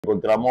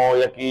Encontramos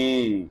hoy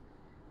aquí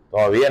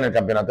todavía en el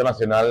Campeonato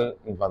Nacional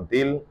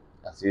Infantil.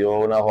 Ha sido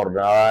una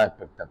jornada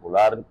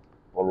espectacular,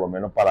 por lo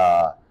menos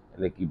para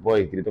el equipo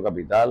de Distrito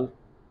Capital,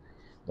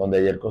 donde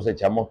ayer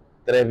cosechamos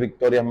 3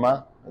 victorias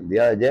más el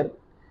día de ayer,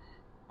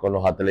 con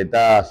los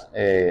atletas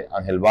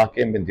Ángel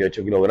Vázquez en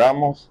 28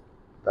 kilogramos.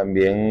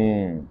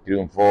 También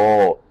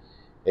triunfó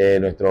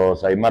nuestro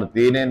Said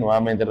Martínez,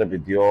 nuevamente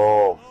repitió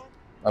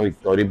una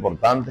victoria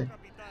importante.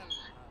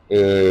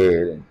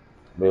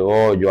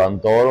 Luego Joan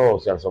Toro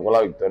se alzó con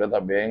la victoria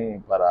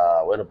también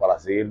para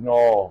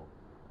seguirnos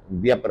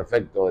un día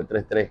perfecto de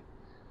 3-3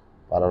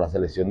 para la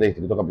selección de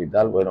Distrito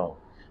Capital. Bueno,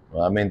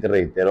 nuevamente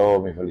reitero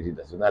mis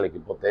felicitaciones al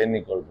equipo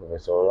técnico, al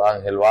profesor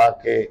Ángel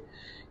Vázquez,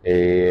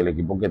 el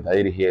equipo que está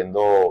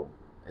dirigiendo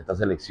esta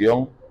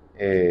selección.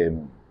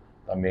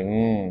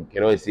 También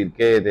quiero decir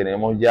que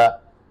tenemos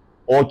ya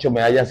 8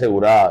 medallas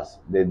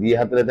aseguradas. De 10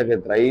 atletas que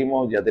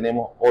traímos, ya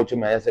tenemos 8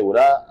 medallas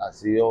aseguradas. Ha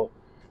sido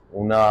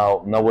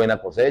una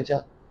buena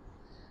cosecha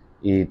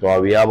y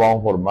todavía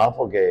vamos por más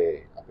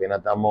porque apenas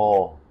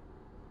estamos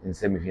en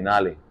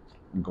semifinales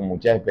y con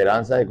muchas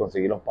esperanzas de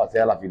conseguir los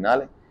pases a las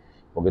finales,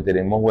 porque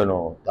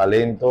tenemos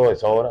talento de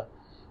sobra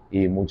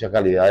y mucha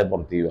calidad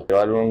deportiva.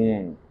 Quiero dar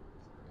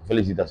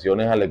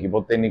felicitaciones al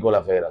equipo técnico de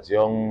la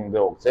Federación de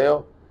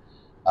Boxeo,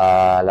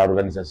 a la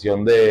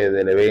organización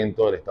del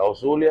evento del Estado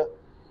Zulia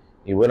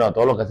y a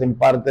todos los que hacen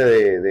parte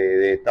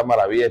de esta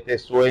maravilla, este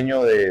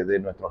sueño de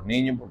nuestros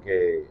niños,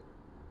 porque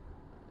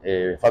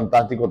es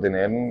fantástico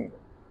tener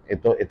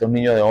estos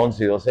niños de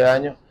 11 y 12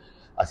 años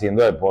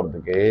haciendo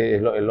deporte, que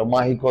es lo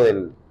mágico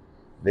del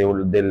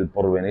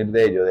porvenir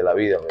de ellos, de la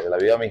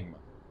vida misma.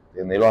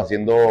 Tenerlos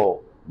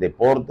haciendo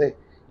deporte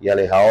y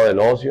alejados del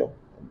ocio,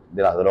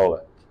 de las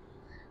drogas.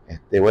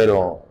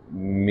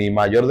 Mi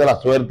mayor de la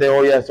suerte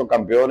hoy a esos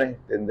campeones,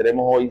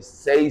 tendremos hoy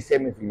 6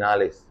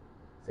 semifinales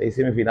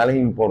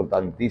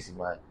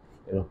importantísimas,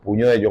 en los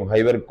puños de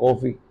yojaiber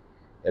coffi,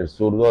 el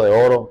zurdo de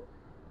oro,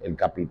 el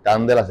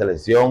capitán de la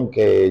selección,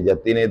 que ya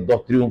tiene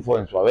 2 triunfos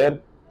en su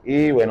haber,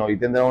 y hoy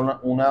tendrá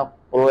una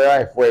prueba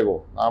de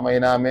fuego, nada más y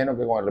nada menos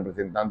que con el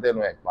representante de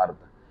Nueva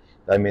Esparta.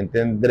 También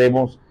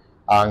tendremos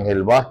a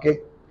Ángel Vázquez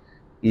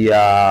y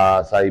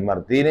a Said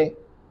Martínez,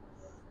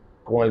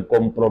 con el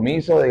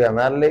compromiso de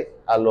ganarle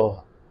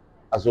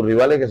a sus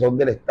rivales que son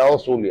del Estado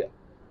Zulia.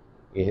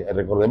 Y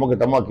recordemos que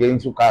estamos aquí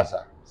en su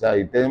casa, o sea,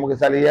 ahí tenemos que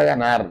salir a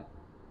ganar,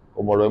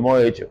 como lo hemos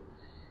hecho,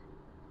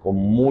 con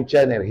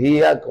mucha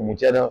energía, con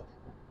mucha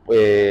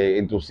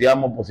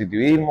entusiasmo,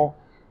 positivismo,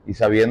 y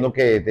sabiendo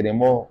que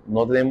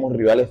no tenemos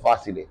rivales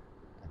fáciles.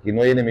 Aquí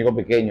no hay enemigos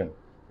pequeños,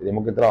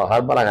 tenemos que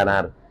trabajar para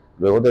ganar.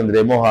 Luego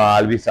tendremos a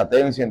alvis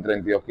en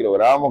 32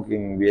 kilogramos,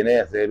 quien viene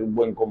a hacer un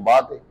buen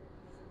combate,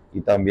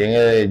 y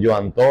también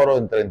jhoan toro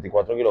en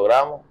 34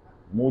 kilogramos.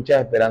 Mucha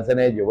esperanza en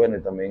ellos.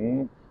 Y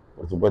también,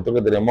 por supuesto,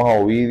 que tenemos a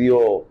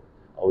ovidio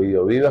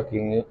vivas,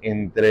 quien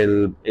en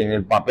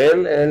el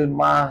papel es el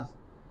más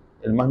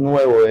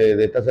nuevo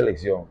de esta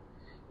selección.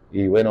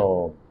 Y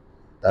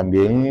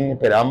también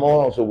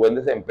esperamos su buen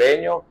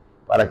desempeño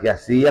para que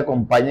así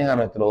acompañen a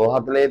nuestros 2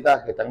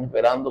 atletas que están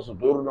esperando su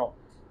turno,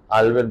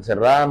 Albert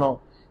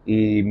Serrano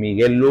y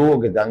Miguel Lugo,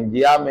 que están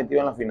ya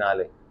metidos en las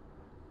finales,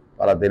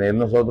 para tener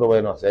nosotros,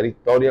 hacer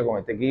historia con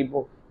este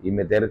equipo y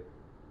meter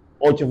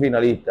 8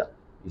 finalistas.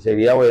 Y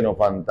sería,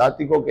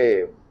 fantástico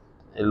que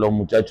los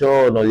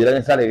muchachos nos dieran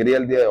esa alegría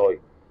el día de hoy.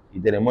 Y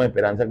tenemos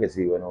esperanza que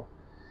sí.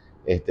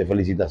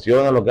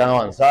 Felicitaciones a los que han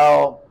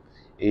avanzado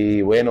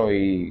y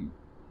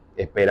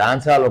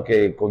esperanza a los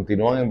que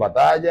continúan en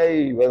batalla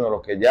y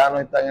los que ya no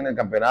están en el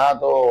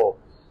campeonato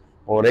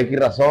por X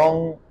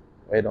razón,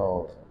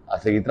 a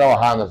seguir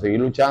trabajando, a seguir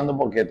luchando,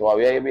 porque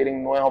todavía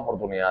vienen nuevas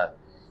oportunidades.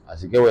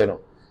 Así que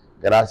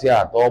gracias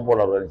a todos por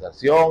la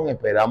organización.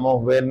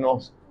 Esperamos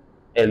vernos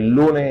el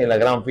lunes en la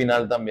gran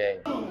final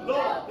también.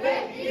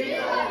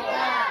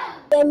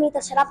 Es mi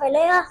tercera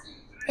pelea,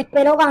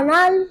 espero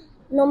ganar,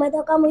 no me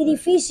toca muy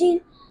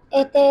difícil.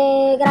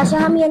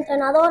 Gracias a mi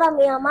entrenador, a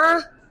mi mamá,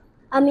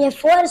 a mi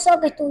esfuerzo,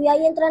 que estuve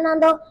ahí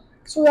entrenando,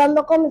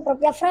 sudando con mi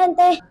propia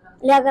frente.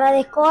 Le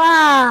agradezco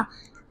a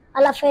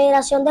la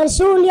Federación del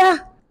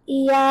Zulia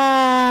y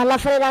a la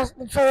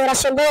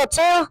Federación de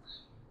Boxeo,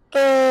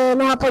 que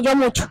nos apoyó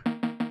mucho.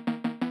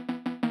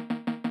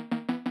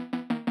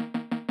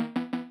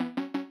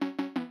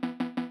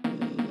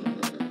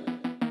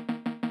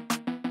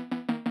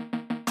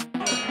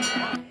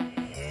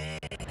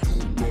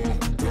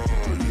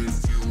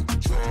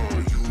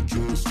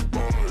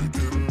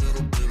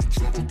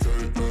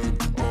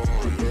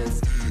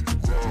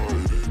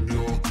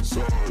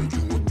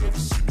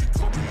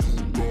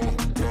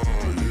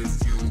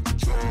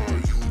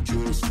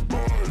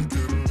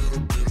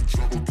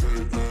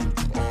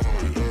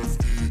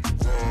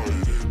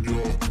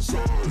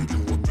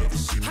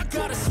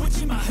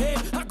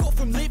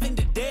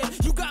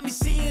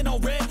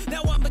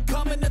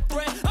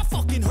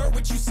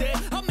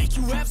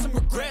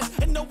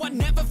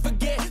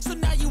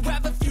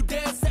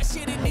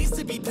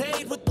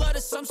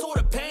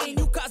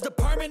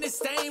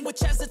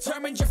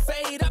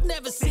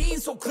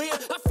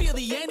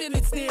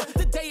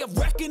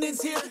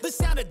 demons here, the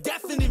sound of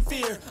deafening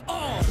fear.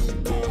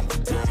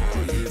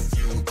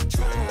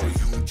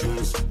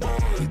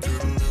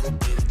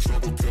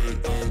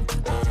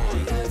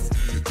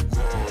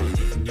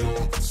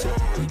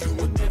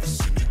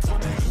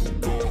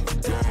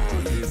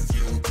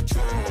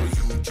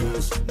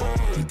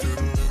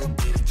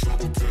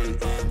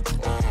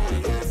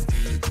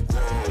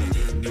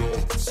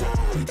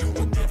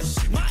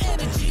 My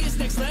energy is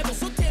next level,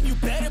 so damn you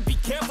better be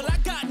careful. I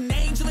got an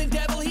angel and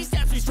devil, he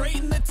snaps me straight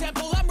in the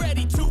temple. I'm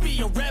ready to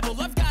be a rebel,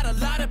 I've got a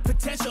lot of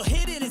potential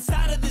hidden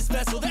inside of this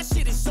vessel. That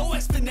shit is so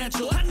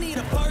exponential. I need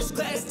a first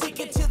class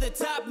ticket to the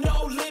top,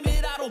 no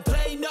limit. I don't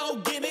play no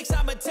gimmicks,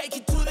 I'ma take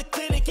you to the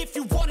clinic. If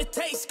you want a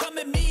taste, come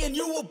at me and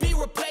you will be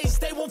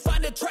replaced. They won't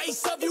find a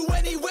trace of you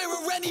anywhere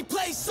or any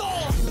place.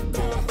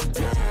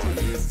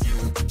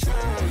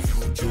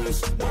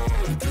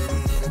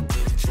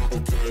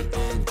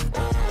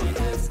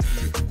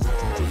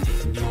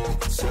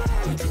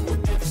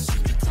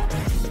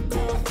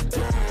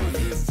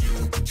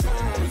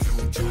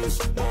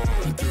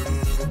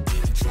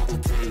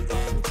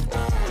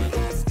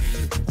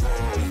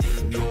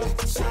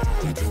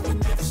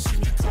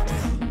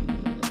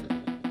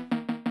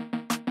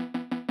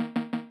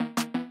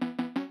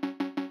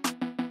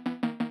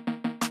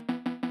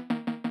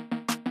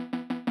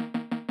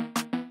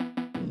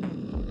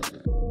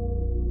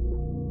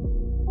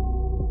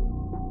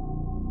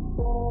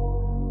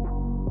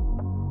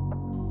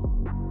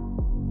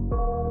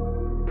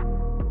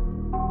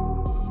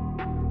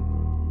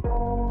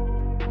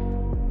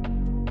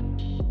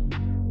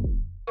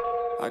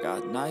 I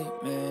got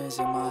nightmares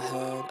in my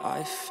head,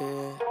 I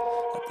fear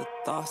that the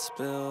thoughts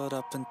build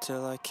up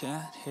until I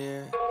can't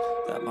hear,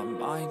 that my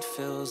mind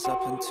fills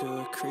up into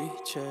a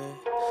creature,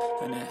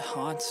 and it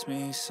haunts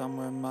me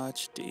somewhere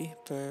much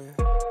deeper.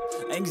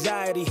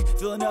 Anxiety,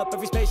 filling up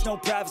every space, no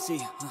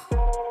privacy.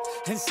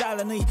 And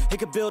silently, it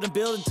could build and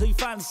build until you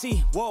finally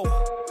see, whoa,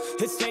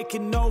 it's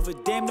taking over,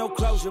 damn no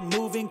closure,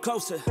 moving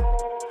closer.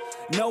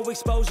 No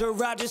exposure,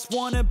 I just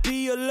wanna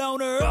be a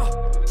loner.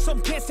 Some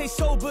can't stay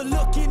sober,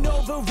 looking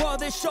over all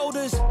their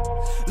shoulders,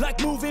 like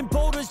moving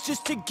boulders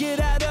just to get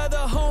out of the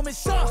home. It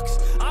sucks,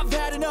 I've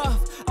had enough,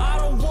 I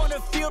don't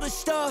wanna feel the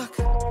stuck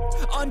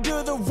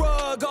under the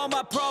rug, all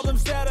my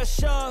problems that I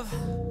shove.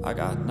 I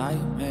got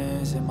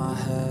nightmares in my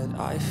head,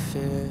 I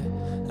fear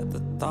that the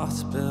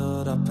thoughts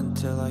build up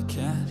until I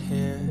can't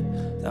hear,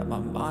 that my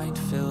mind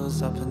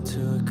fills up into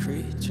a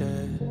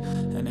creature,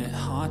 and it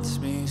haunts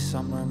me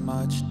somewhere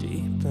much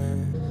deeper.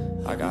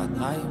 I got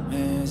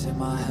nightmares in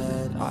my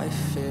head, I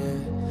fear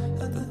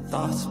that the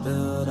thoughts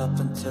build up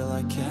until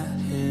I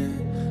can't hear,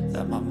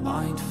 that my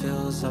mind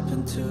fills up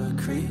into a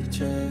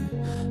creature,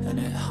 and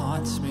it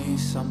haunts me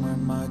somewhere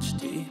much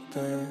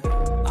deeper.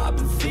 I've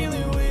been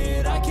feeling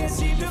weird, I can't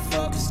seem to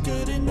focus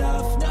good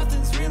enough.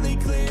 Nothing's really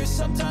clear,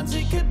 sometimes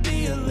it could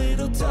be a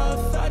little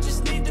tough. I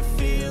just need to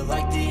feel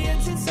like the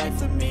end's in sight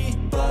for me,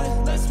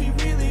 but let's be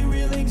really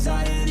real,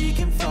 anxiety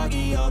can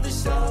foggy all this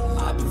stuff.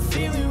 I've been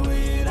feeling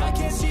weird, I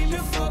can't seem to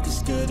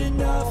focus good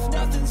enough.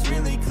 Nothing's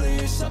really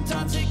clear,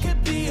 sometimes it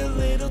could be a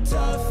little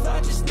tough. I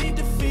just need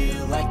to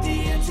feel like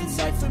the end's in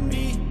sight for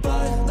me,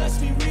 but let's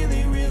be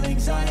really real,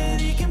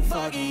 anxiety can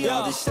foggy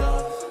all this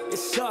stuff. It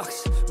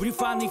sucks when you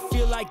finally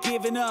feel like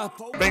giving up.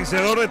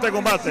 Vencedor de este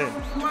combate,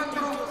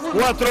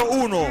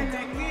 4-1,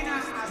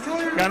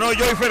 ganó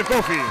yojaiber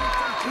coffi.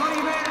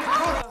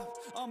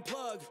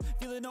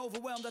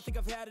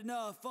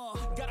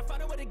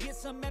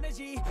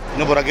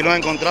 No, por aquí nos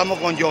encontramos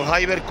con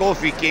yojaiber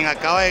coffi, quien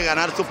acaba de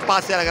ganar su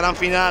pase a la gran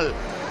final.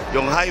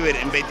 Yojaiber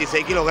en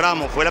 26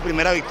 kilogramos, fue la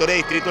primera victoria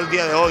de Distrito el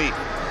día de hoy.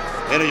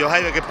 Bueno,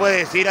 yojaiber, ¿qué puedes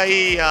decir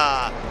ahí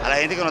a la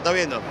gente que nos está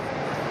viendo?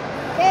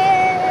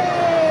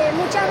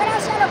 Muchas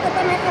gracias a los que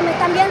me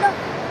están viendo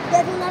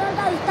desde una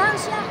larga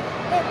distancia.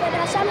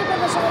 Gracias a mi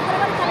profesor que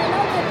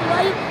estuvo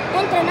ahí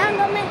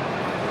entrenándome,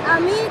 a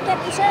mí que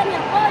puse de mi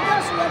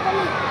apoyo, subió con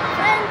mi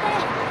frente,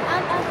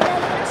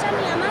 gracias a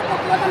mi mamá que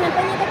estuvo también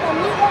pendiente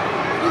conmigo.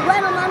 Y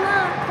bueno,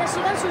 mamá, que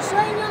sigan sus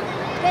sueños,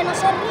 que no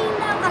se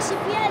rindan, así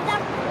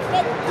pierdan,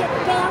 que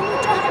dan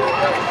muchos años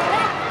para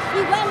correr.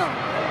 Y bueno,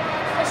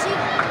 que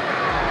sigan.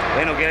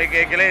 Bueno,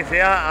 ¿qué le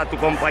deseas a tu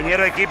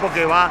compañero de equipo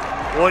que va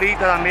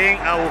ahorita también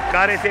a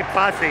buscar ese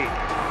pase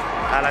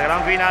a la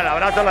gran final?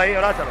 Abrázalo ahí,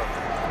 abrázalo.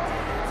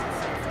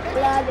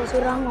 Hola, yo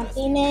soy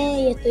Martinez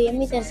y estoy en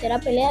mi tercera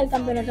pelea del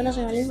Campeonato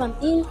Nacional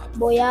Infantil.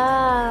 Voy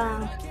a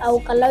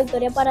buscar la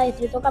victoria para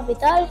Distrito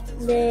Capital.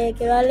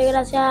 Quiero darle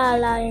gracias a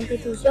la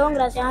institución,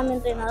 gracias a mi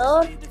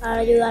entrenador, para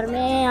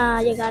ayudarme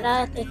a llegar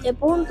a este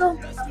punto.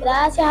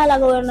 Gracias a la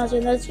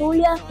Gobernación del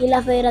Zulia y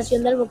la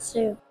Federación del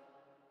Boxeo.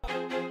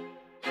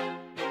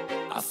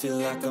 I feel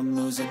like I'm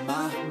losing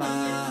my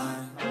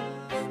mind.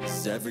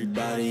 Is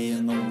everybody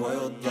in the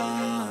world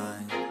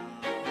blind?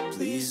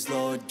 Please,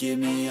 Lord, give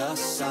me a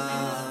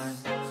sign,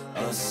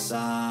 a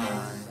sign.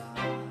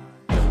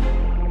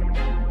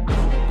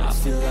 I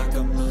feel like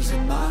I'm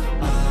losing my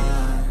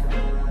mind.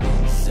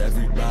 Is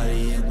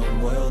everybody in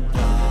the world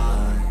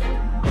blind?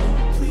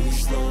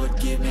 Please, Lord,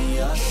 give me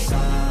a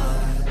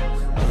sign,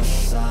 a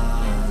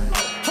sign.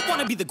 I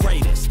wanna be the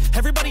greatest.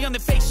 Everybody on the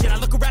fake shit, I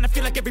look around and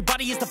feel like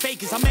everybody is the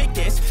fakest. I make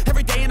this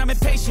every day and I'm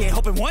impatient,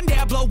 hoping one day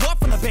I blow up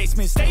from the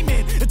basement.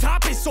 Statement, the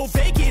top is so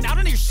vacant, I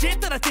don't hear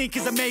shit that I think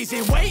is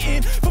amazing.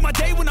 Waiting for my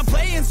day when I'm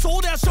playing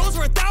sold out shows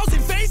for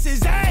 1,000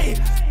 faces. Hey,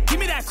 give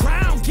me that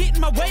crown, get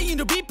in my way and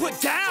to be put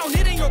down.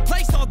 It ain't your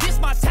place, all this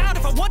my town.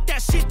 If I want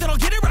that shit, then I'll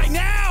get it right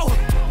now.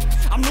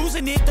 I'm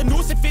losing it, the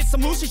noose it fits,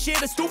 I'm losing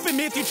shit, a stupid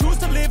myth. You choose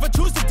to live or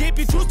choose to dip,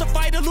 you choose to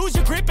fight or lose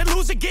your grip and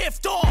lose a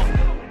gift. Oh,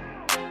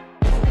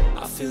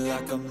 I feel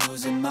like I'm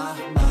losing my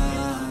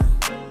mind.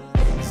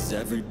 Is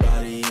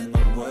everybody in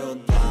the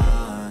world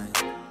blind?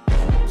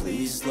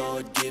 Please,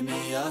 Lord, give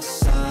me a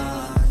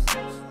sign,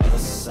 a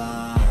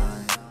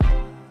sign.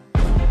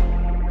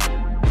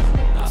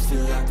 I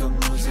feel like I'm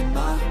losing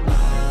my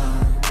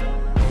mind.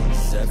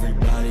 Is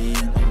everybody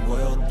in the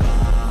world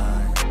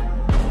blind?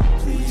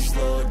 Please,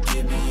 Lord,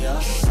 give me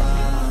a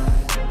sign,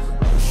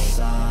 a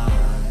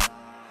sign.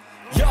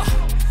 yeah.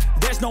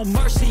 There's no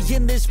mercy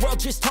in this world,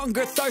 just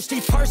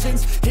hunger-thirsty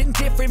persons in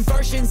different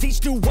versions.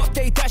 Each new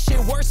update, that shit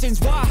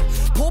worsens. Why?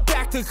 Pull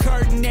back the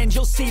curtain and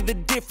you'll see the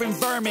different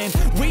vermin.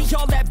 We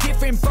all have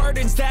different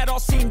burdens that all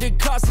seem to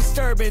cause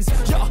disturbance.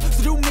 Yo,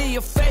 so do me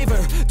a favor,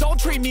 don't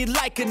treat me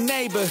like a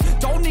neighbor.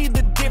 Don't need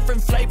the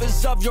different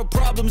flavors of your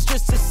problems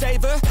just to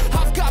savor.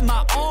 I've got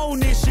my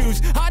own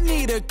issues, I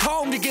need a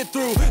comb to get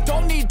through.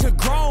 Don't need to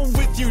groan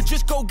with you,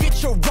 just go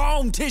get your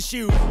own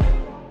tissue.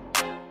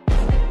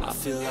 I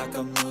feel like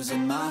I'm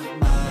losing my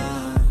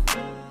mind.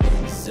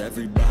 Is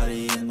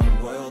everybody in the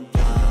world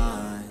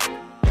blind?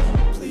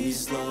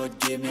 Please, Lord,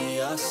 give me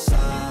a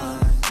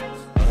sign,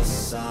 a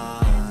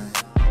sign.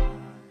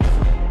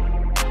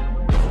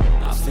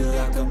 I feel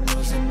like I'm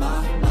losing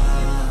my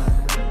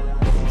mind.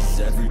 Is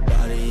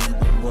everybody in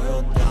the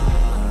world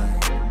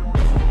blind?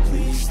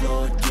 Please,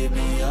 Lord, give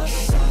me a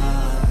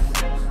sign,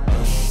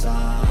 a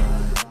sign.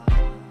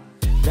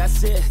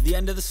 That's it, the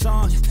end of the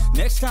song.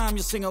 Next time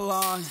you'll sing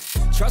along.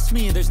 Trust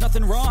me, there's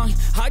nothing wrong.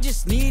 I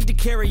just need to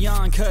carry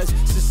on, cause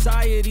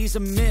society's a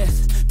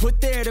myth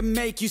put there to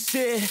make you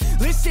sit.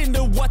 Listen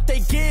to what they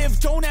give.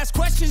 Don't ask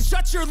questions,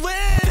 shut your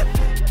lid.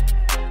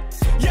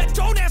 Yeah,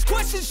 don't ask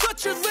questions,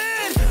 shut your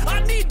lid.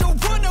 I need to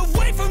run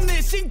away from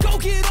this and go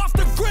get off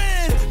the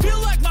grid. Feel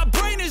like my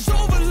brain is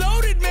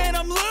overloaded, man,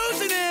 I'm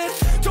losing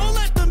it. Don't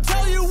let them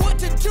tell you what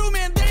to do,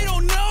 man, they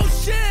don't know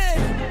shit.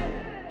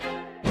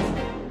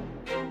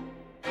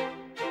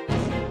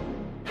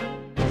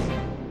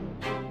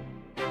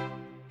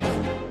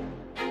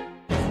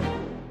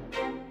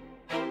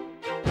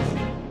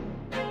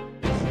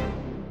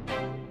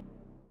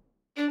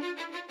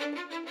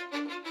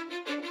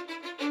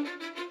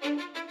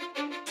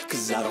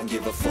 Cause I don't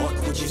give a fuck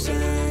what you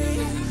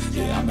say.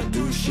 Yeah, I'ma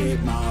do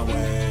shit my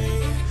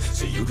way.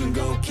 So you can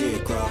go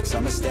kick rocks,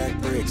 I'ma stack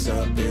bricks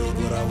up, build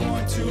what I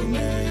want to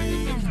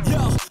make.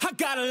 Yo, I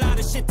got a lot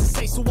of shit to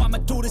say, so I'ma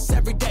do this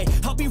every day.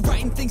 I'll be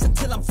writing things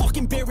until I'm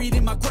fucking buried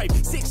in my grave.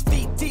 6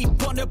 feet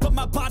deep under, but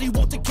my body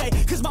won't decay.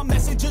 Cause my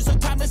messages are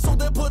timeless, so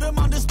they'll put them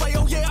on display.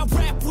 Oh yeah, I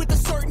rap with a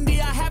certainty,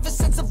 I have a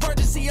sense of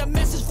urgency. A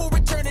message for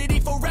eternity,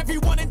 for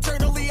everyone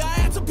internally. I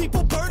had some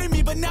people burning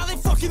me, but now they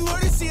fucking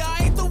learn to see I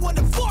ain't the one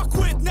to fuck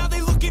with. Now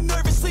they looking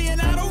nervously,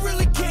 and I don't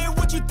really care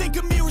what you think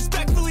of me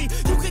respectfully.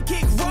 You can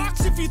kick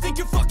rocks if you think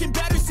you're fucking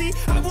better, see.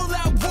 I will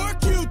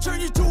outwork you,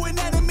 turn you to an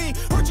enemy.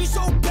 Hurt you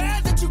so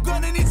bad that you're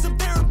gonna need some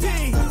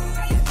therapy.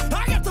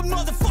 I got the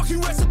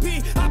motherfucking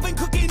recipe. I've been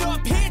cooking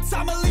up hits,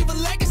 I'ma leave a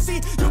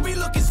legacy. You'll be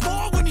looking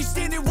small when you're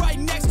standing right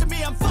next to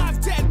me. I'm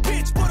 5'10",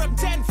 bitch, but I'm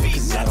 10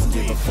 feet next to me. I don't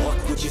give a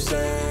fuck what you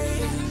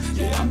say.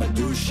 Yeah, I'ma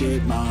do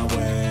shit my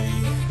way.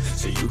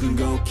 So you can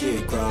go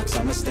kick rocks,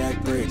 I'ma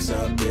stack bricks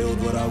up, build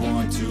what I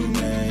want to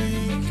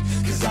make.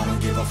 Cause I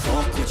don't give a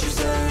fuck what you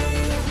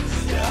say.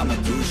 Yeah, I'ma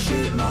do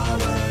shit my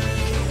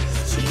way.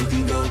 So you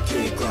can go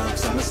kick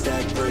rocks, I'ma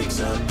stack bricks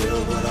up,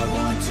 build what I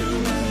want to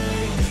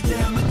make.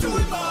 Yeah, I'ma do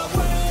it my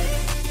way.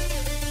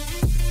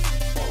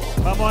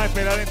 Vamos a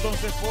esperar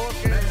entonces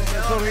porque el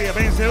profesor Reyes,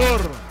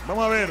 vencedor.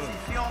 Vamos a ver.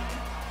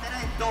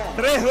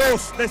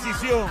 3-2,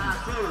 decisión.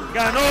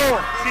 Ganó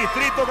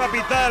Distrito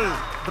Capital,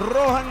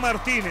 Rojan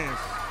Martínez.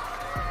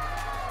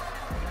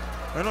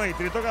 Bueno,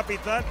 Distrito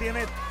Capital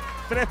tiene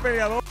 3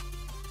 peleadores.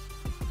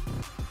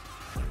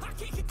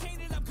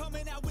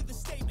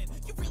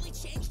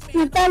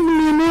 No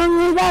terminó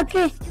en el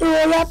baque y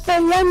voy a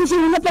pelear mi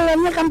segunda pelea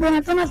en el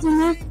Campeonato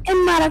Nacional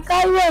en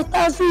Maracaibo,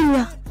 Estado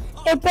Zulia.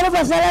 Espero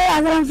pasar a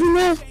la gran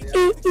final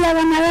y a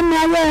ganar la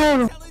medalla de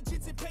oro.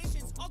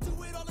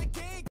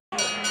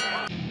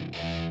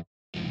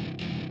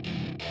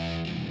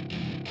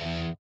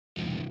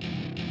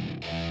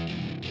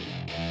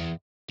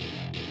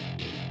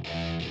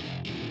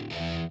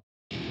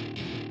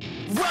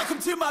 Welcome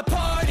to my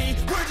party,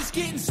 we're just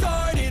getting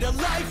started. A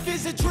life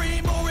is a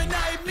dream or a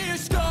nightmare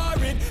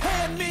scarring.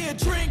 Hand me a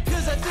drink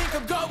cause I think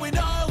I'm going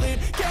all in.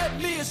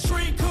 Get me a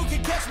shrink who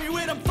can catch me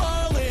when I'm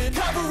falling.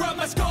 Cover up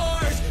my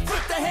scars,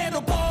 flip the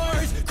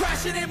handlebars.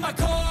 Crashing in my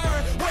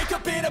car, wake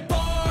up in a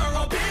bar.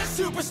 I'll be a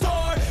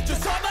superstar,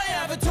 just on my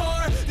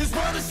avatar. This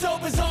world is so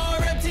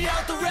bizarre, empty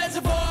out the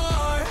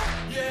reservoir.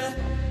 Yeah,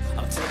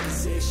 I'm taking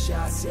 6 shots.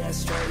 shots, yeah,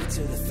 straight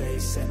to the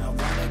face. And I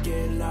wanna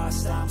get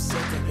lost, I'm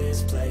sick of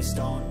this place.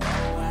 Don't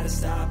know how to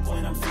stop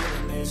when I'm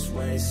feeling this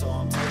way. So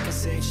I'm taking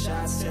 6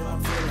 shots till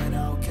I'm feeling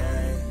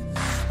okay.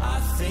 I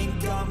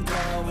think I'm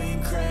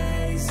going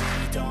crazy,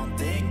 don't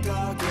think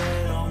I'll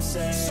get home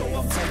safe. So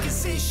I'm taking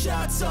 6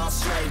 shots, all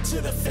straight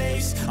to the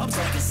face. I'm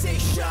taking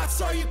 6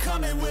 shots, are you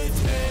coming with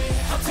me?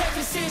 I'm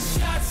taking 6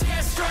 shots,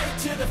 yeah, straight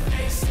to the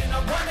face. And I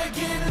wanna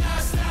get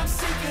lost, I'm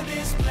sick of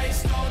this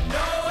place. Don't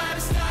know how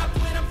to stop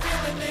when I'm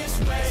feeling this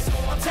way. So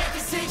I'm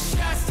taking 6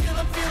 shots till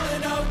I'm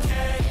feeling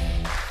okay.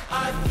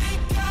 I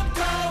think I'm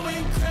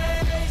going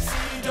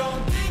crazy,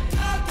 don't think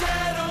I'll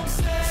get home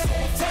safe. So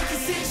I'm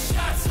taking 6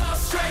 shots, all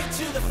straight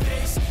to the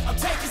face. I'm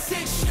taking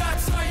 6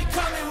 shots, are you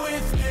coming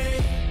with me?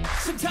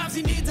 Sometimes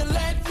you need to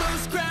let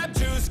loose, grab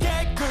juice,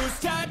 get goose,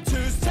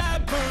 tattoos,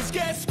 taboos,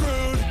 get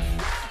screwed.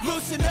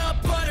 Loosen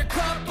up,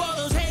 buttercup, all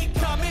those hate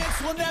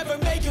comments will never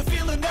make you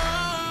feel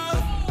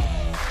enough.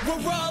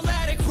 We're all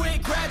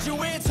adequate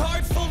graduates,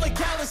 heart full of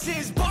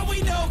calluses, but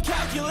we know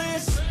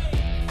calculus.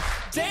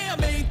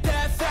 Damn, ain't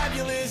that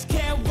fabulous?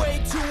 Can't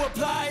wait to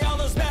apply all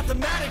those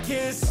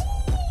mathematicus.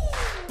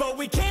 But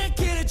we can't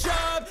get a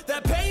job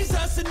that pays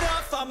us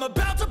enough. I'm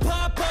about to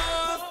pop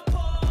off.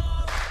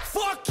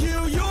 Fuck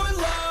you, you're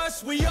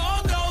lost. We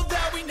all know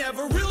that we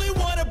never really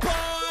want a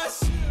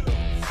boss.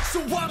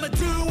 So I'ma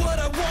do what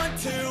I want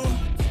to,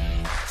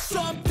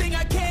 something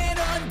I can't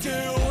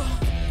undo.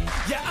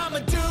 Yeah, I'ma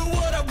do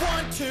what I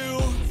want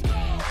to,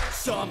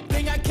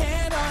 something I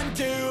can't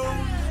undo.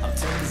 I'm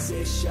taking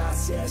 6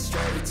 shots, yeah,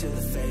 straight to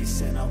the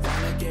face. And I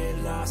wanna get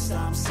lost,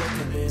 I'm sick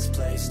of this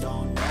place.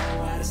 Don't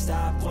know how to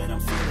stop when I'm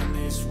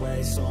feeling this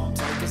way. So I'm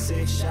taking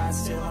 6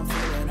 shots till I'm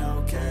feeling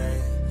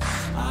okay.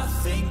 I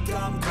think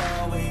I'm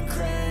going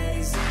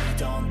crazy,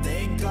 don't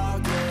think I'll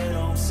get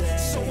home safe.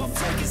 So I'm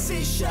taking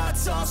 6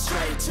 shots, all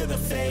straight to the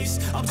face.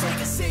 I'm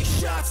taking 6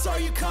 shots, are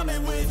you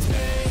coming with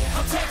me?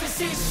 I'm taking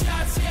 6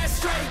 shots, yeah,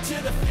 straight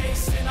to the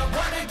face. And I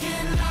wanna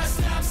get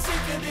lost, I'm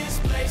sick of this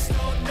place.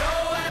 Don't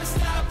know how to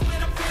stop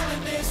when I'm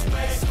feeling this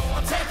way. So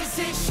I'm taking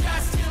 6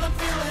 shots till I'm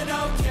feeling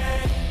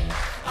okay.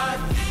 I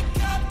think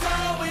I'm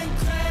going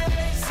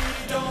crazy,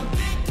 don't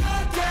think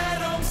I'll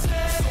get home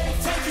safe. So I'm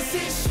taking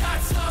 6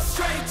 shots, all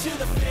straight to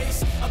the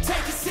face. I'm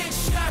taking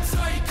 6 shots,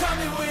 are you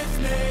coming with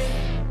me?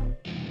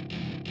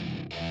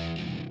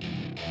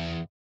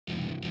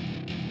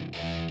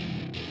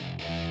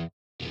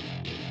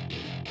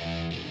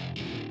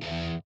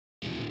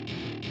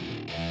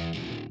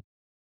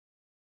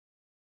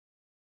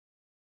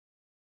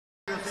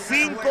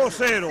 Cinco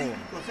cero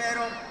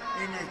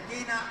en la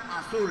esquina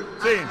azul.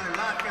 Sí.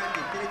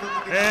 Distrito.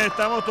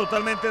 Estamos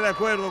totalmente de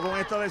acuerdo con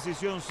esta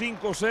decisión.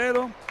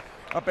 5-0,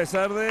 a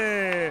pesar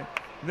de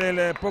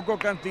la poca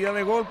cantidad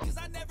de golpes.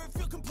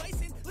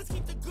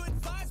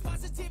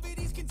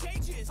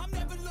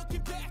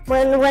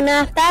 Bueno,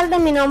 buenas tardes,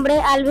 mi nombre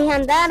es Alvis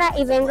Andara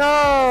y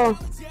vengo,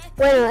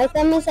 bueno,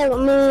 esta es mi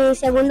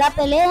segunda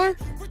pelea.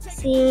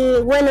 Sí,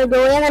 bueno, yo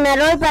voy a ganar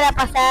hoy para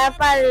pasar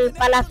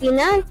para la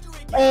final,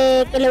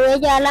 que le voy a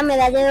llevar la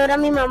medalla de oro a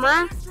mi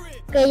mamá,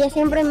 que ella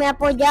siempre me ha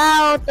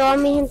apoyado, todos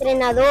mis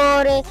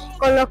entrenadores,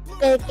 con los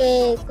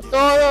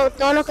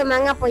todos los que me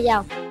han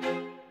apoyado.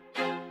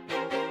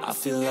 I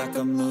feel like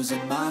I'm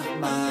losing my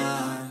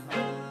mind.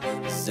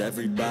 Is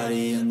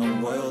everybody in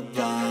the world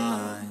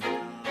blind?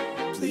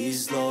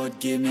 Please, Lord,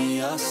 give me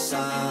a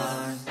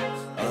sign,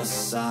 a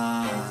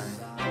sign.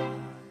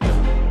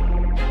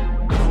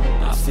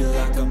 I feel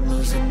like I'm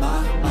losing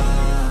my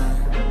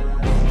mind.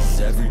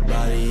 Is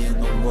everybody in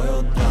the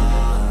world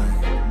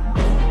blind?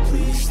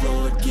 Please,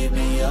 Lord, give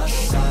me a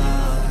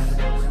sign,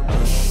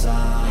 a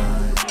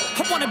sign.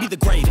 I wanna be the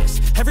greatest.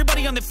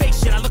 Everybody on the fake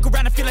shit. I look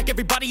around and feel like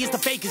everybody is the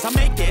fakest. I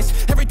make this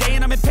every day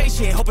and I'm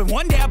impatient, hoping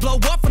one day I blow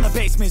up from the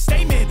basement.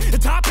 Statement, the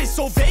top is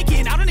so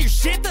vacant. I don't hear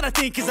shit that I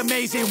think is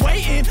amazing.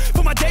 Waiting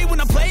for my day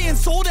when I'm playing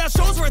sold out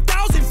shows for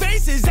 1,000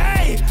 faces.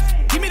 Hey,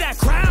 give me that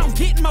crown,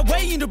 get in my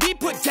way and to be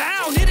put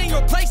down. It ain't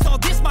your place, all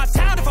this my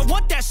town. If I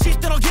want that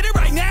shit, then I'll get it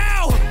right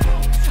now.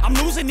 I'm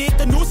losing it,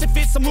 the noose it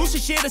fits, I'm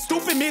losing shit. A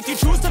stupid myth, you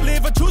choose to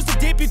live or choose to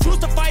dip. You choose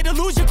to fight or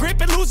lose your grip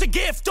and lose a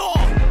gift.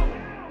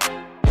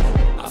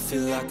 I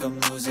feel like I'm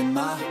losing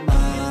my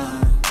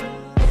mind.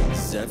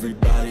 Is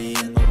everybody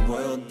in the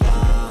world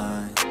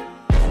blind?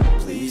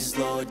 Please,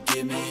 Lord,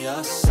 give me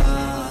a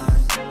sign,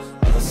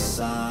 a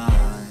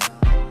sign.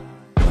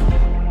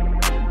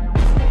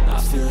 I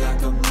feel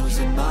like I'm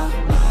losing my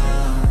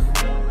mind.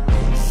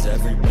 Is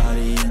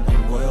everybody in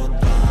the world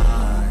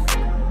blind?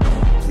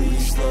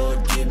 Please,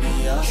 Lord, give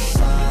me a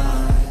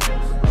sign,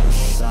 a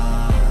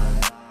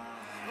sign.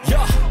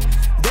 Yeah.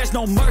 There's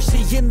no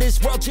mercy in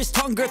this world, just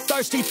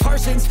hunger-thirsty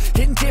persons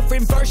in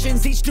different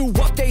versions. Each new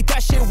update,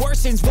 that shit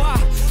worsens. Why?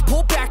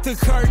 Pull back the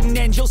curtain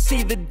and you'll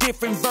see the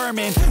different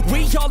vermin.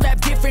 We all have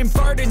different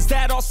burdens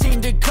that all seem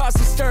to cause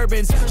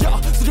disturbance.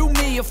 Yo, so do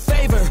me a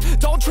favor,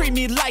 don't treat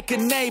me like a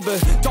neighbor.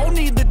 Don't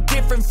need the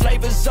different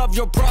flavors of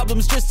your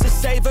problems just to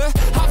savor.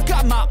 I've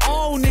got my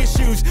own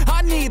issues,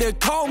 I need a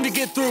comb to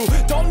get through.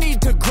 Don't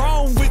need to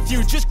groan with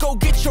you, just go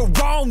get your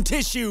own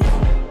tissue.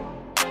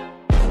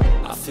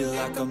 I feel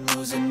like I'm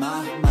losing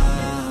my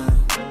mind.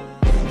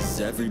 Is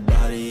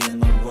everybody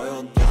in the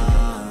world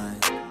blind?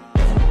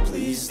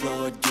 Please,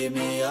 Lord, give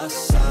me a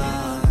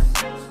sign,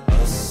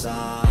 a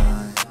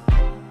sign.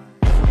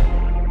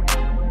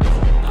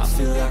 I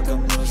feel like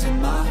I'm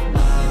losing my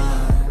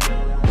mind.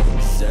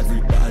 Is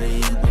everybody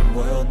in the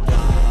world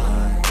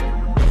blind?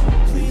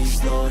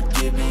 Please, Lord,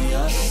 give me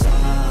a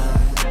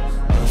sign,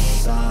 a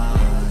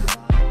sign.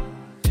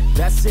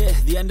 That's it,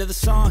 the end of the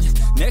song.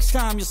 Next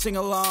time you'll sing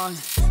along.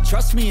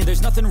 Trust me,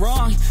 there's nothing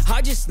wrong.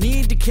 I just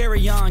need to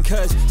carry on,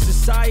 cause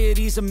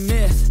society's a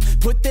myth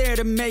put there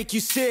to make you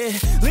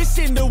sit.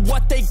 Listen to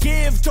what they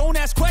give. Don't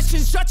ask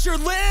questions, shut your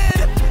lid.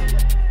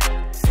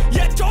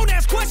 Yeah, don't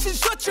ask questions,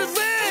 shut your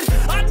lid.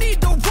 I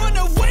need to run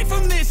away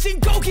from this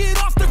and go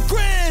get off the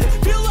grid.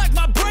 Feel like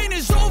my brain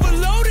is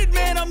overloaded,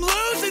 man, I'm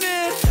losing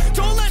it.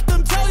 Don't let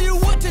them tell you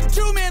what to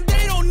do, man,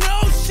 they don't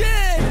know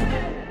shit.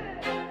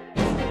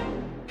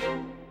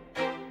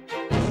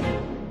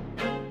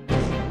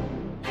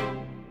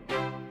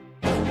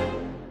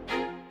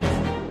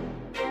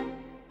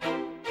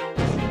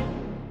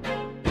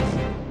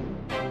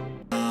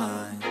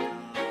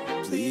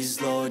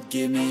 Please, Lord,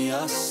 give me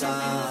a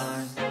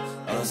sign,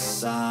 a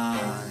sign.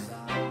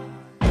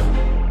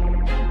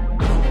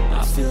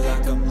 I feel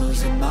like I'm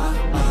losing my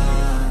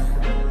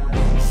mind.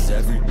 Is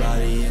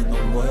everybody in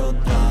the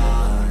world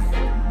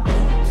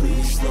blind?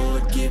 Please,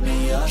 Lord, give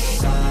me a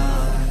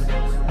sign,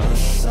 a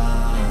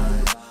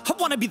sign. I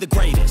wanna be the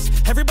greatest.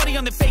 Everybody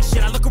on the fake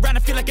shit. I look around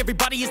and feel like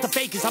everybody is the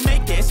fakest. I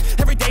make this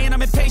every day and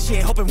I'm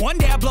impatient, hoping one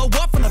day I blow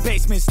up from the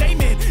basement.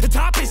 Statement, the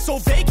top is so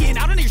vacant.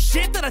 I don't hear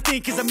shit that I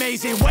think is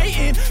amazing.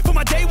 Waiting for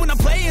my day when I'm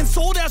playing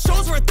sold out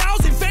shows for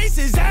 1,000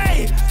 faces.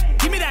 Hey,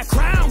 give me that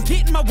crown,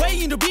 get in my way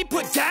and to be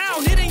put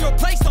down. It ain't your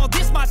place, all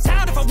this my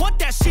town. If I want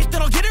that shit,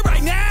 then I'll get it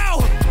right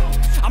now.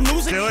 I'm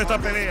losing. Quedó esta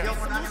pelea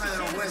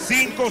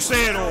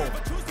 5-0.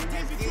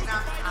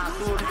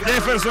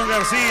 Jefferson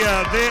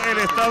García del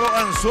Estado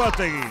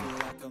Anzoátegui.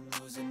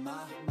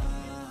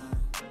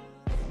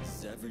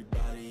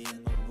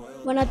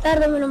 Buenas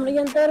tardes, mi nombre es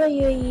John Toro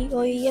y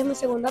hoy es mi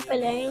segunda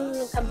pelea en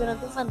el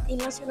Campeonato Infantil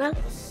Nacional.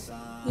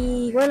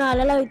 Y bueno,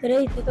 darle la victoria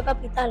de Distrito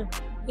Capital.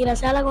 Y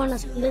gracias a la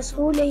gobernación de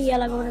Zulia y a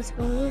la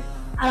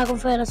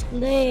Confederación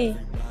de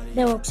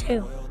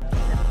Boxeo.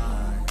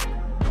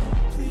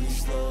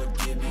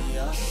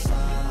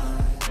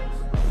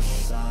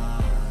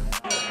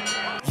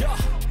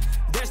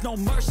 No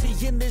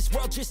mercy in this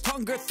world, just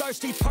hunger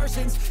thirsty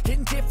persons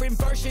in different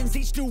versions.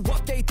 Each new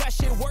update, that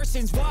shit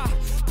worsens. Why?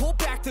 Pull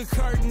back the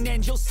curtain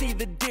and you'll see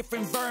the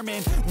different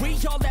vermin. We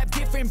all have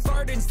different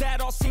burdens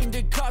that all seem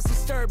to cause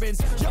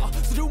disturbance. Yo,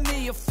 so do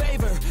me a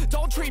favor,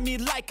 don't treat me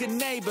like a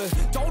neighbor.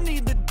 Don't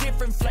need the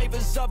different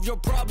flavors of your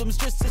problems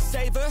just to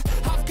savor.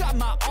 I've got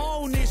my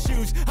own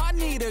issues, I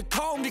need a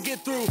comb to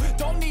get through.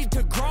 Don't need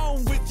to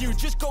groan with you,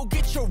 just go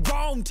get your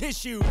own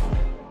tissue.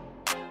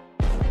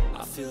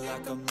 I feel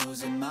like I'm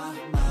losing my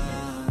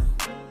mind.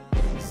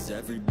 Is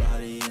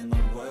everybody in the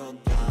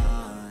world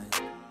blind?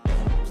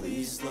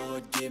 Please,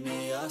 Lord, give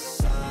me a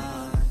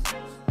sign,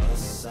 a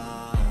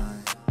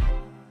sign.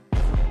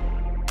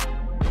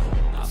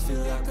 I feel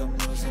like I'm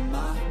losing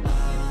my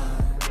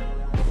mind.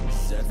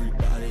 Is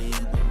everybody in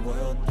the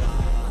world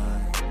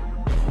blind?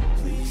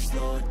 Please,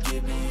 Lord,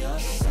 give me a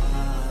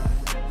sign,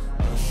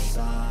 a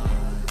sign.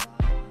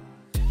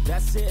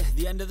 That's it,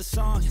 the end of the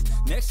song.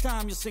 Next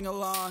time you'll sing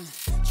along.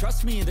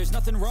 Trust me, there's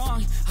nothing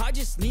wrong. I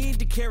just need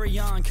to carry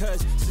on,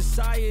 cause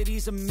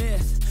society's a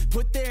myth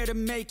put there to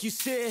make you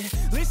sit.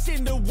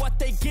 Listen to what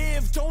they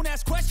give. Don't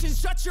ask questions,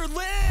 shut your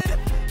lid.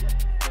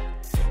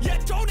 Yeah,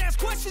 don't ask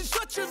questions,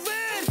 shut your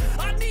lid.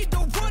 I need to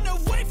run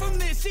away from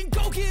this and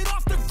go get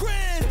off the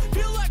grid.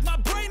 Feel like my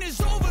brain is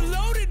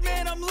overloaded,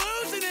 man, I'm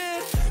losing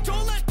it.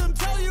 Don't let them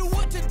tell you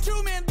what to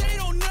do, man, they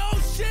don't know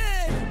shit.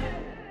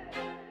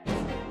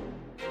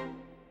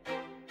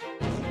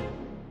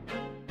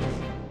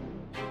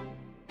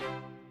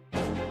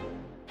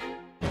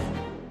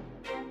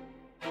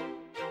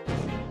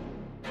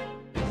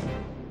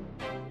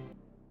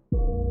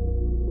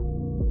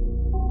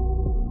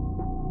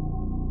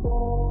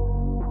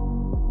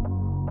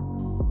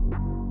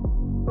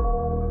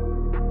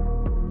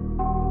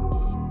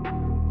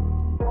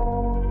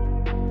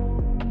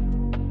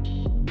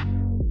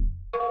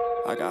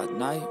 I got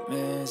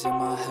nightmares in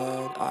my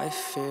head, I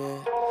fear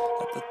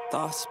that the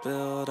thoughts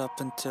build up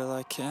until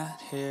I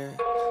can't hear,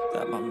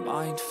 that my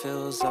mind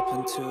fills up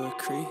into a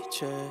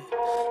creature,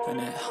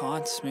 and it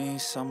haunts me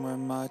somewhere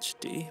much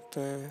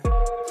deeper.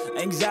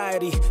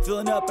 Anxiety,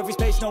 filling up every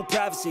space, no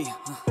privacy.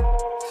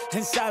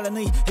 And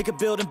silently, it could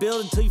build and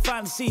build until you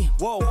finally see,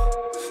 whoa,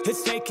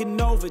 it's taking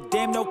over,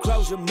 damn no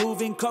closure,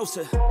 moving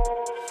closer.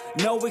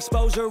 No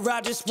exposure,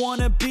 I just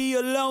wanna be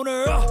a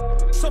loner.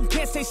 Some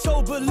can't stay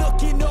sober,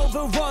 looking over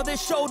all their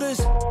shoulders,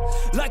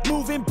 like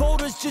moving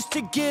boulders just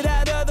to get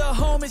out of the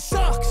home. It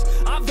sucks,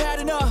 I've had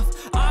enough,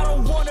 I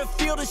don't wanna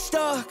feel the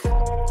stuck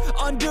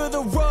under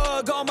the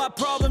rug, all my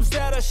problems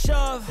that I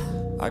shove.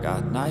 I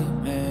got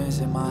nightmares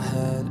in my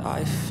head,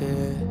 I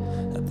fear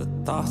that the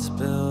thoughts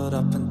build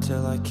up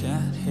until I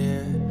can't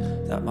hear,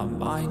 that my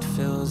mind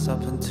fills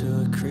up into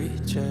a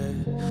creature,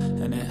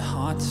 and it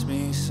haunts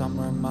me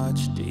somewhere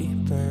much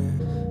deeper.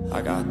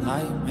 I got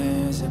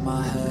nightmares in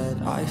my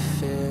head, I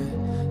fear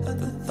that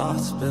the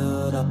thoughts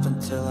build up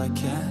until I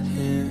can't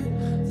hear,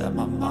 that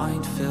my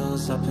mind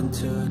fills up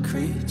into a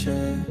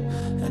creature,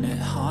 and it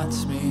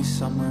haunts me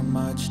somewhere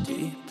much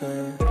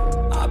deeper.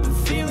 I've been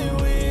feeling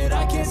weird,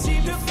 I can't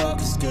seem to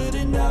focus good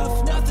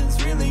enough.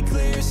 Nothing's really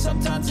clear,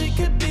 sometimes it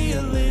could be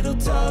a little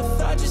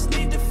tough. I just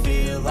need to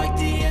feel like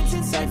the end's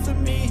in sight for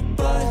me,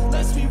 but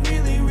let's be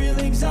really real,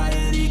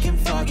 anxiety can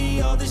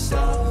foggy all this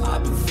stuff.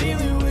 I've been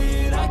feeling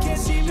weird, I can't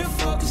seem to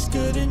focus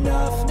good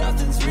enough.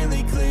 Nothing's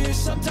really clear,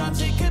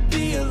 sometimes it could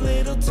be a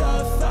little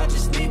tough. I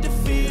just need to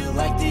feel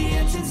like the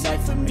end's in sight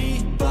for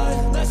me,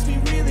 but let's be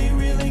really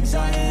real,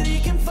 anxiety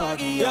can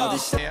foggy all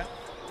this stuff.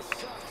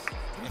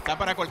 Está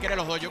para cualquiera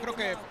de los dos. Yo creo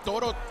que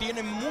Toro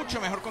tiene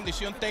mucha mejor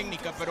condición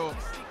técnica, pero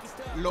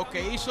lo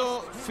que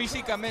hizo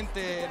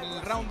físicamente en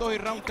el round 2 y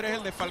round 3,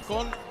 el de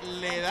Falcón,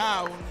 le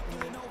da un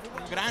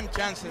gran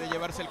chance de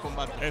llevarse el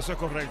combate. Eso es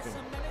correcto.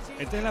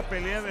 Esta es la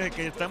pelea desde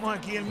que estamos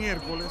aquí el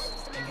miércoles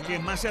que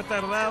más se ha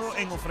tardado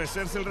en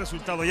ofrecerse el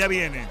resultado. Ya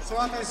viene. Su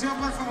atención,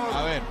 por favor.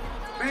 A ver.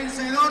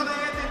 Vencedor de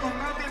este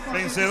combate por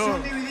Vencedor,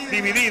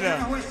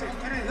 dividida.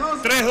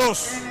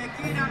 3-2.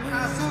 En la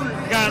esquina azul.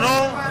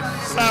 Ganó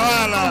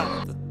Zavala.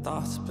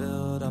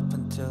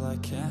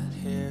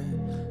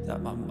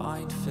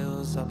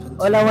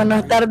 Hola,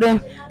 buenas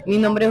tardes. Mi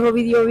nombre es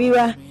Ovidio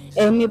Vivas.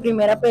 Es mi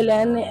primera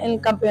pelea en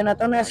el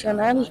Campeonato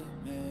Nacional.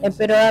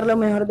 Espero dar lo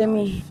mejor de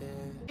mí.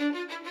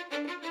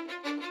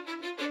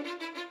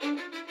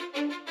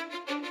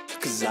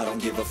 I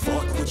don't give a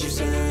fuck what you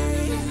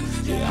say.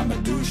 Yeah, I'ma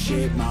do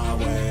shit my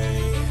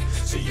way.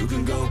 So you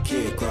can go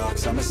kick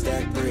rocks, I'ma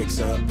stack bricks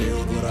up,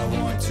 build what I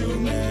want to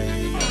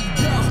make.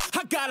 Yo,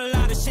 I got a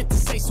lot of shit to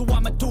say, so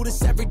I'ma do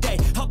this every day.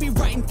 I'll be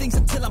writing things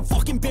until I'm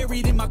fucking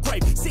buried in my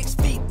grave. 6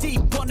 feet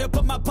deep under,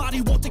 but my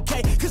body won't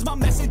decay. Cause my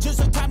messages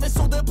are timeless,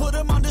 so they'll put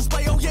them on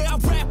display. Oh yeah, I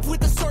rap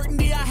with a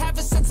certainty, I have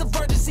a sense of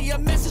urgency. A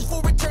message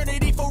for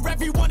eternity, for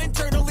everyone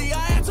internally. I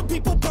had some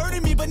people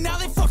burning me, but now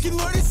they fucking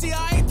learn to see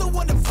I ain't the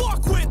one to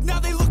fuck with. Now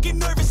they looking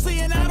nervously,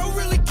 and I don't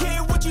really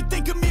care what you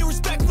think of me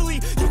respectfully.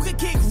 You can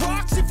kick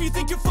rocks if you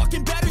think you're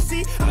fucking better,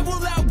 see. I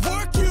will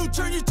outwork you,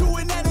 turn you to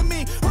an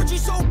enemy. Hurt you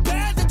so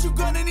bad that you're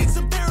gonna need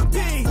some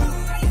therapy.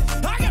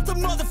 I got the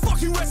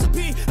motherfucking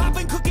recipe. I've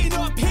been cooking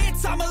up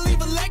hits, I'ma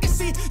leave a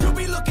legacy. You'll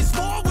be looking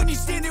small when you're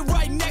standing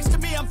right next to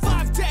me. I'm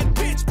 5'10",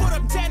 bitch, but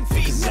I'm 10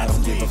 feet next to me. I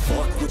don't give a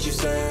fuck what you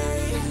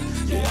say.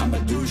 Yeah, I'ma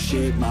do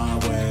shit my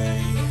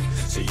way.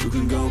 So you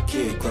can go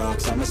kick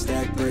rocks, I'ma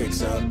stack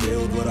bricks up,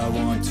 build what I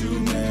want to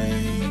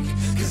make.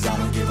 Cause I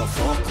don't give a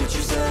fuck what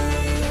you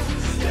say.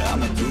 Yeah,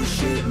 I'ma do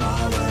shit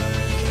my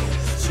way.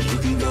 So you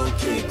can go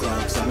kick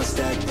rocks, I'ma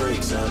stack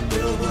bricks up,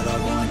 build what I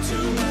want to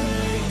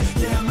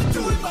make. Yeah, I'ma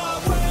do it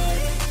my way.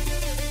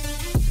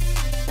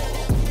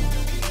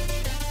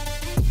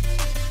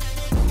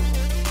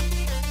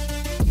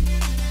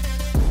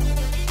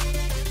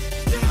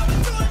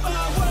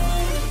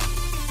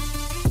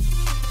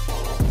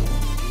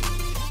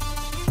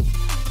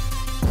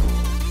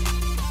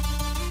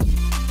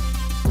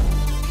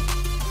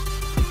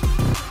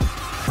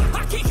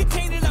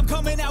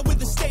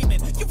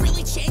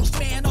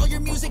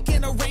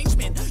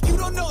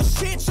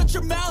 Shut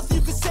your mouth,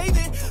 you can save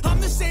it. I'm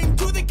the same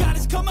dude that got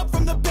his come up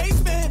from the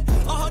basement.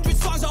 100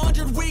 songs,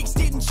 100 weeks,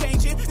 didn't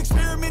change it.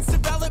 Experiments,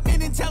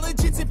 development,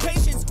 intelligence, and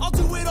patience. I'll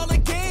do it all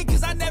again,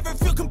 cause I never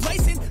feel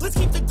complacent. Let's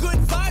keep the good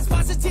vibes,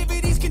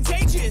 positivity's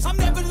contagious. I'm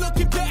never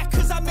looking back,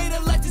 cause I made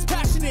a life that's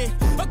passionate.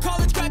 A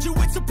college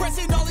graduate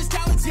suppressing all his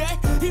talents, yeah.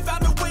 He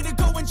found a way to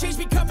go and change,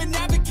 become an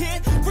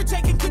advocate. For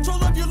taking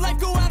control of your life,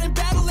 go out and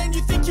battle. And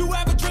you think you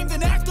have a dream,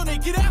 then act on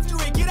it. Get after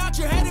it, get out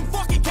your head and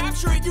fucking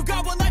capture it. You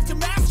got one life to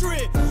master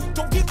it.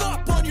 Don't give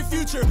up on your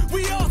future.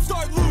 We all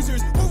start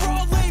losers. We're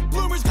all late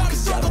bloomers. Gotta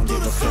struggle through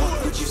the sewer.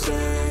 What you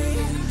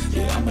say?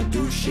 Yeah, I'ma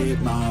do shit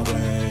my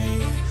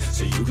way.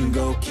 So you can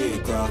go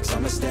kick rocks,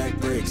 I'ma stack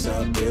bricks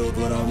up, build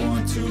what I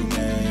want to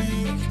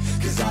make.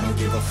 Cause I don't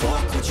give a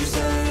fuck what you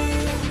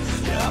say.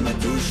 Yeah, I'ma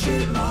do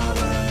shit my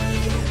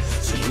way.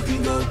 So you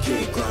can go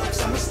kick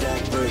rocks, I'ma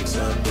stack bricks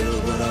up,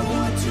 build what I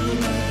want to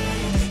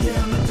make.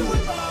 Yeah, I'ma do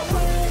it my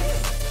way.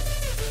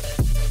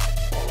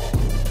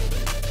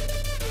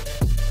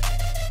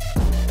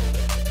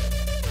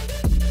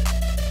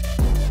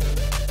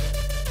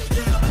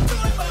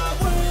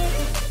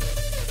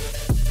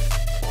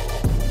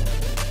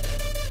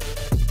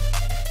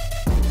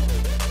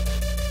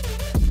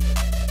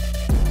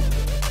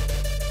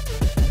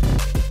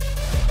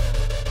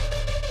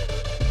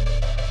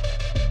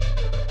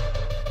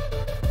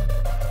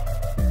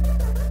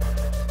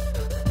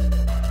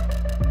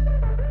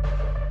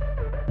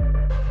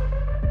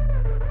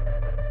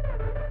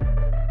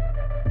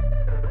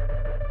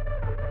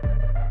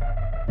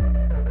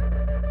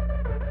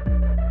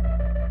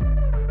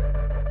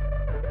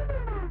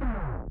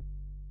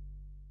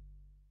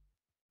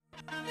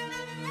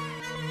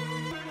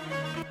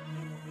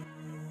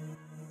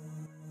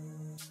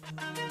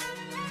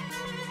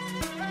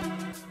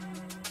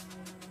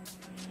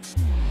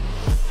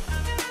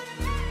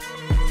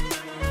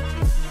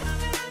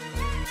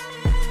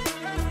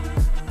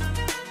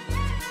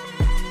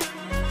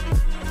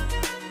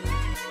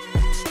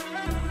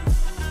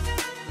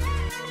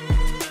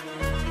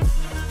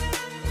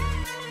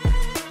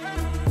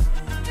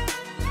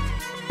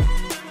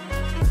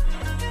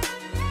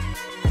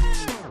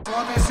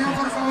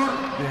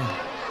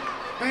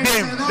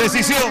 Bien,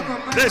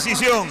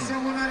 decisión.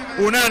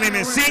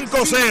 Unánime,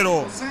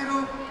 5-0.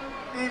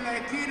 En la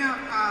esquina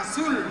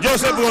azul.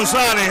 Joseph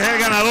González, el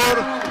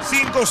ganador,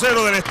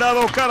 5-0 del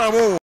estado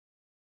Carabobo.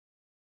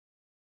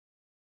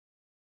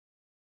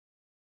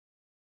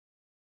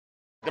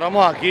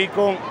 Entramos aquí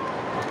con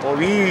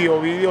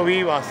Ovidio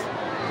Vivas.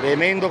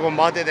 Tremendo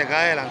combate te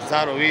acaba de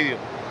lanzar, Ovidio.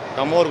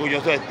 Estamos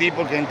orgullosos de ti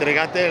porque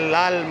entregaste el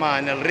alma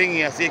en el ring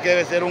y así que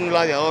debe ser un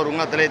gladiador, un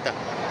atleta.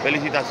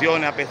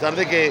 Felicitaciones, a pesar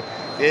de que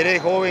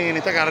eres joven en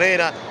esta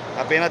carrera,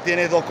 apenas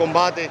tienes 2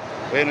 combates,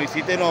 bueno,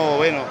 hiciste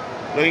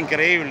lo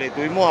increíble.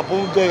 Estuvimos a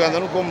punto de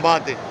ganar un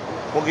combate,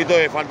 un poquito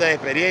de falta de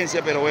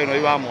experiencia, pero bueno,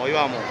 ahí vamos,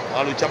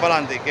 a luchar para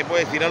adelante. ¿Qué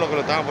puedes decir a los que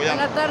lo están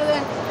apoyando? Buenas tardes,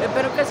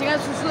 espero que sigan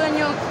sus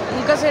sueños,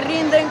 nunca se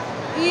rinden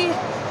y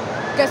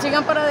que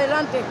sigan para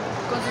adelante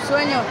con sus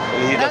sueños.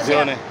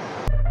 Felicitaciones. Gracias.